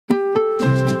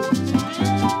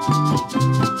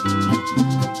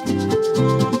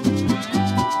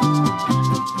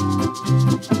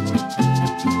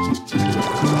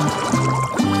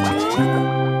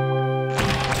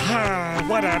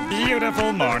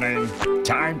morning.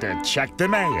 Time to check the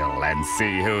mail and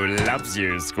see who loves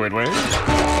you, Squidward.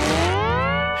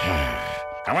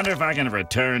 I wonder if I can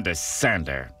return to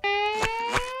sender.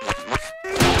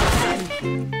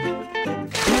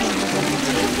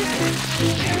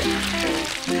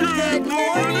 Good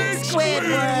morning,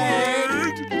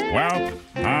 Squidward. Well,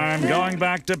 I'm going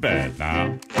back to bed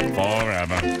now.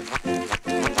 Forever.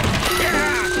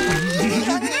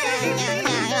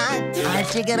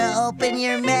 Aren't you gonna open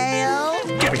your mail?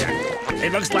 Give me that.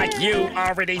 It looks like you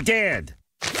already did.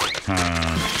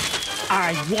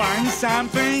 I won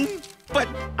something? But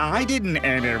I didn't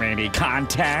enter any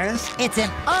contest. It's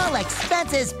an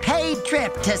all-expenses-paid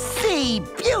trip to see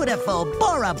beautiful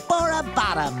Bora Bora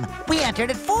Bottom. We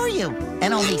entered it for you,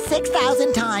 and only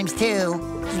 6,000 times, too.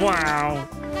 Wow.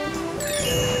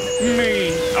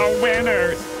 Me, a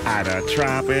winner at a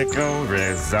tropical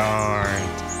resort.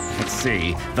 Let's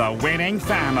see. The winning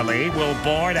family will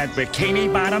board at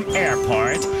Bikini Bottom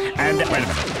Airport and... Wait a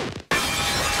minute.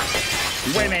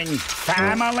 Winning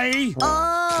family?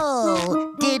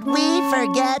 Oh, did we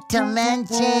forget to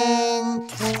mention...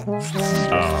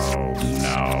 Oh,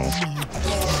 no.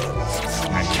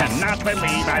 I cannot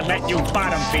believe I let you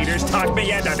bottom feeders talk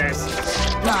me into this.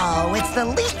 No, it's the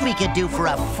least we could do for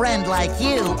a friend like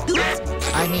you.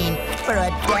 I mean, for a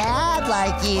dad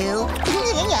like you.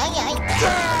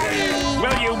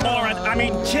 Will you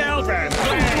children,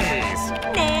 please?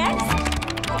 Next.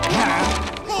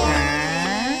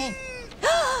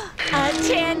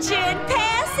 Attention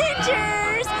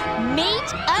passengers!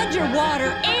 Meet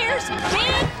Underwater Air's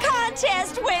big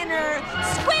contest winner,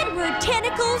 Squidward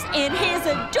Tentacles and his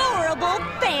adorable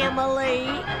family.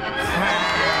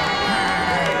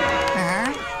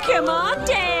 Come on,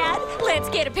 Dad. Let's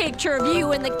get a picture of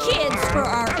you and the kids for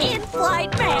our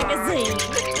in-flight magazine.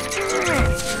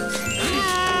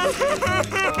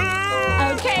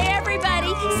 Okay,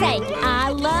 everybody, say, I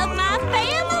love my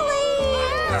family.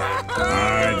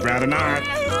 I'd rather not.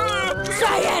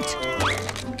 Say it!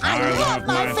 I love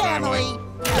my family.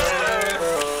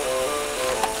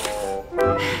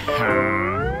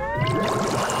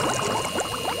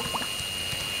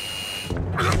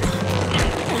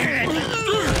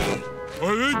 I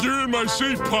think you're in my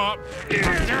seat, Pop.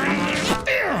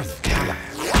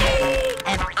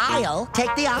 And I'll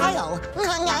take the aisle.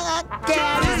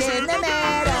 Daddy's in the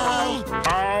meadow.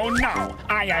 Oh, no.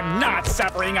 I am not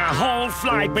suffering a whole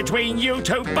flight between you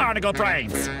two barnacle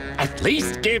brains. At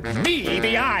least give me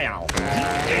the aisle.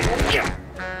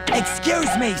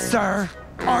 Excuse me, sir.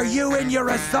 Are you in your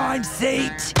assigned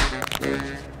seat?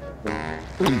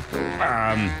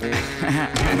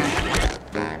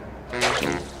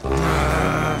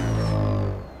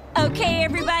 Okay,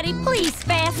 everybody, please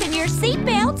fasten your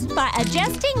seatbelts by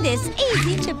adjusting this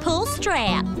easy-to-pull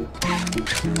strap.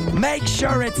 Make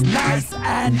sure it's nice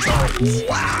and tight.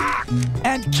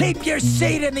 And keep your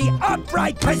seat in the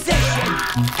upright position.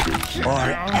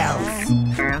 Or else.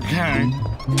 Okay.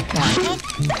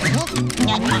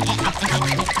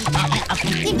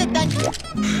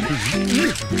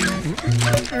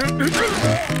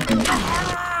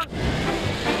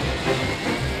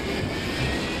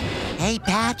 Hey,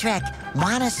 Patrick,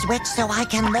 wanna switch so I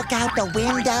can look out the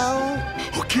window?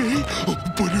 Okay,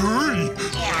 but hurry.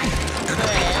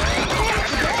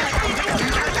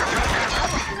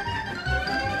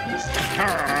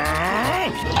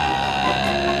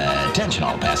 Attention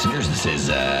all passengers, this is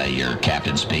your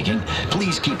captain speaking.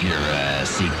 Please keep your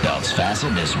seat belts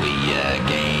fastened as we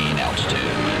gain altitude.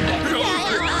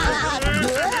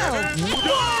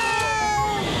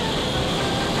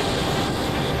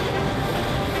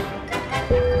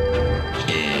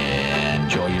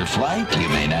 Enjoy your flight. You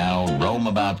may now roam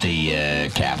about the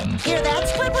cabin. Hear that,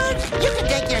 Squidward? You can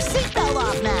take your seatbelt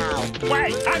off now.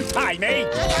 Wait, untie me.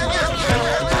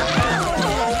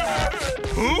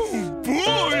 Oh,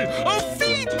 boy! A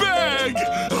feed bag!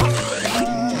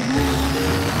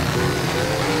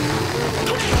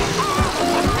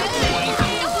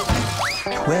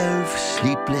 12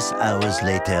 sleepless hours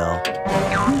later. Keep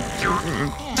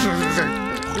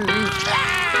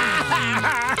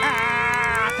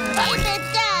it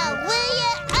down, will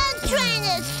ya? I'm trying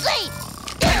to sleep.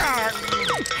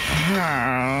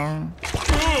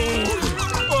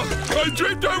 I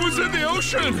dreamed I was in the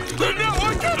ocean, and now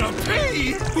I gotta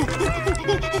pee!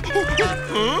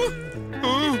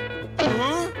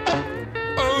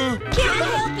 Can I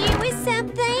help you with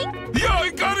something? Yeah,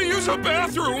 I gotta use a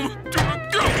bathroom!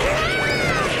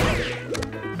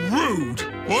 Rude!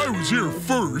 I was here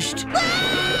first.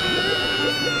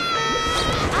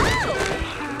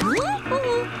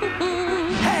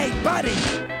 Hey, buddy!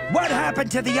 What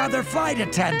happened to the other flight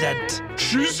attendant?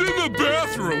 She's in the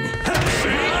bathroom.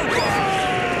 See?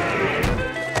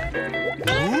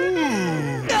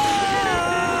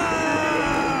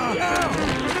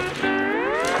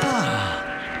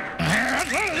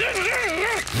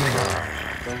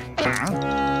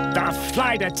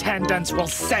 flight attendants will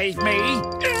save me.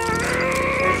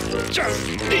 Just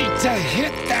need to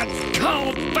hit that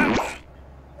cold button.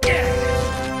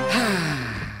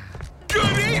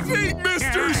 Good evening,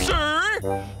 Mr. Sir!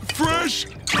 Fresh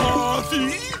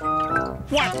coffee?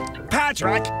 What?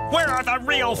 Patrick, where are the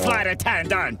real flight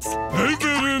attendants? They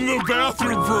get in the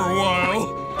bathroom for a while.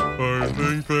 I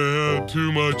think they had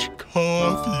too much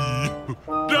coffee.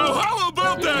 Now, how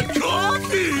about that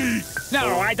coffee?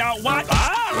 No, I don't want...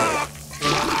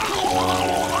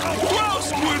 Well,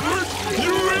 Squidward,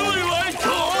 you really like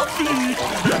coffee.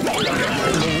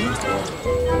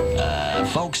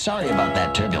 Folks, sorry about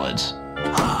that turbulence.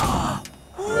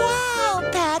 Wow,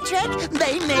 Patrick,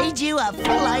 they made you a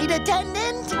flight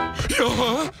attendant?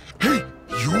 Yeah. Hey,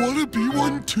 you want to be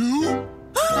one too?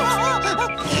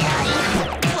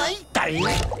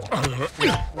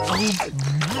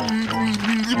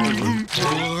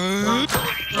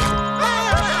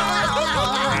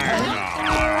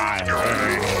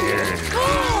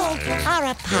 Our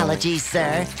apologies,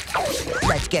 sir.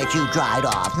 Let's get you dried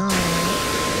off.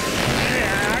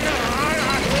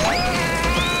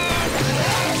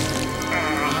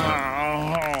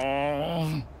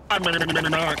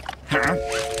 Huh?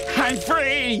 I'm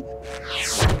free!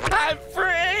 I'm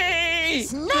free!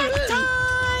 Snack time!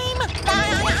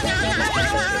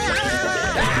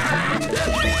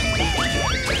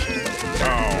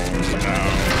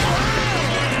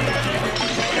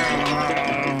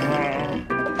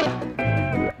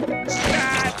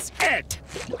 That's it!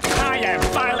 I am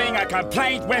filing a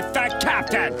complaint with the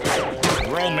captain!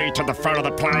 Roll me to the front of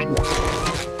the plane.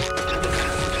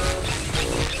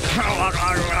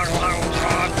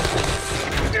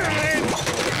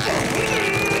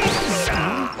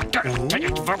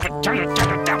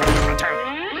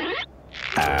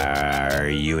 Are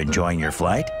you enjoying your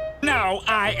flight? No,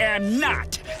 I am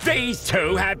not. These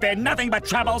two have been nothing but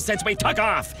trouble since we took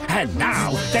off. And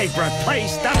now they've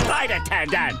replaced the flight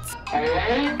attendants.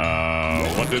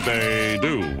 What did they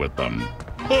do with them?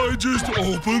 I just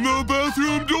opened the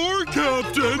bathroom door,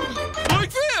 Captain.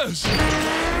 Like this.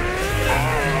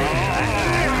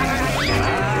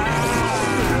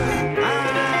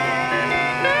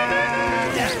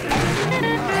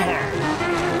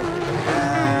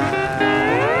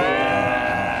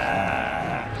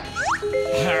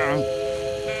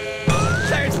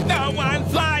 There's no one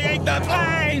flying the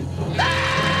plane!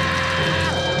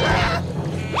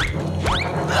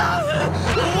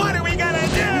 What are we gonna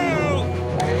do?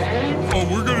 Oh,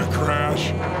 we're gonna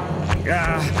crash.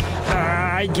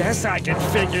 I guess I can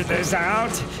figure this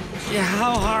out. Yeah,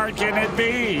 how hard can it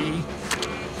be?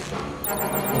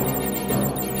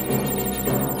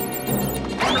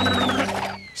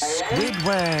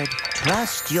 Squidward,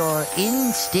 trust your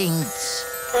instincts.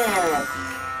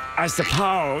 I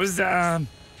suppose, Look,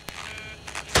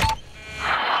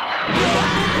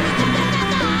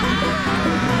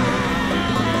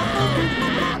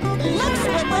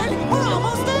 Squidward, we're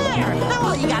almost there. Now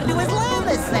all you gotta do is land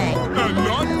this thing. And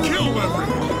not kill everyone.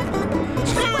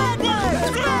 Squidward!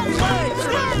 Squidward!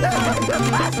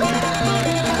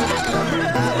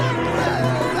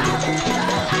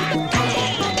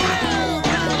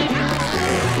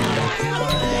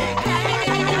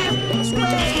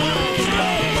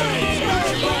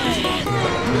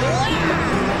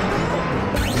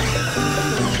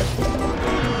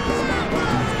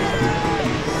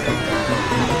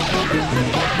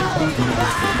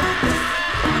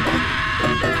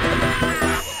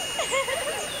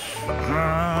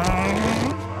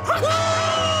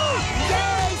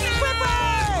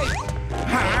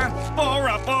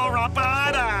 Bora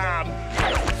bottom!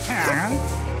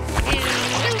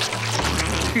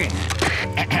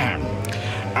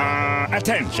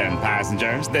 Attention,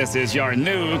 passengers. This is your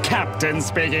new captain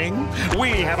speaking.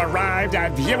 We have arrived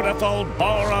at beautiful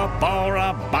Bora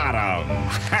Bottom.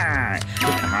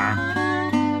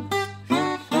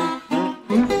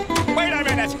 Wait a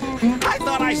minute! I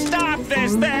thought I stopped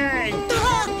this thing!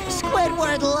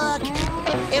 Squidward, look!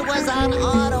 It was on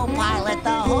autopilot the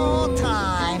whole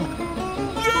time.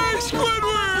 Yay,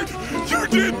 Squidward! You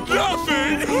did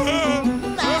nothing!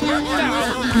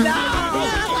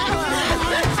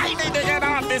 I need to get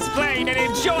off this plane and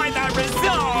enjoy the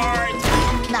resort!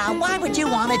 Now, why would you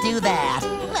want to do that?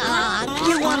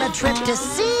 You want a trip to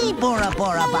see Bora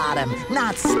Bottom,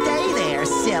 not stay there,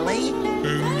 silly. And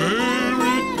there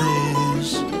it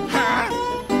goes. Huh?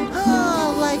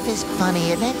 Oh, life is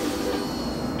funny, isn't it?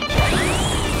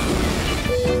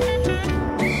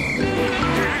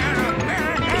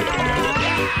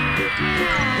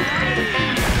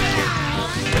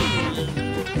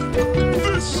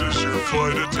 This is your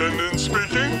flight attendant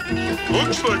speaking.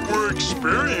 Looks like we're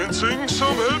experiencing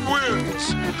some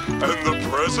headwinds. And the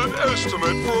present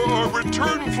estimate for our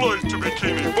return flight to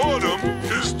Bikini Bottom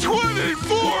is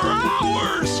 24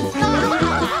 hours!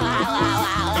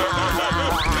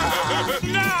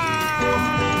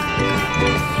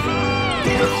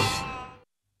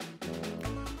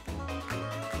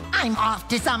 I'm off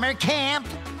to summer camp.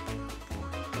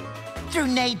 Through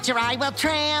nature I will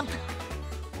tramp.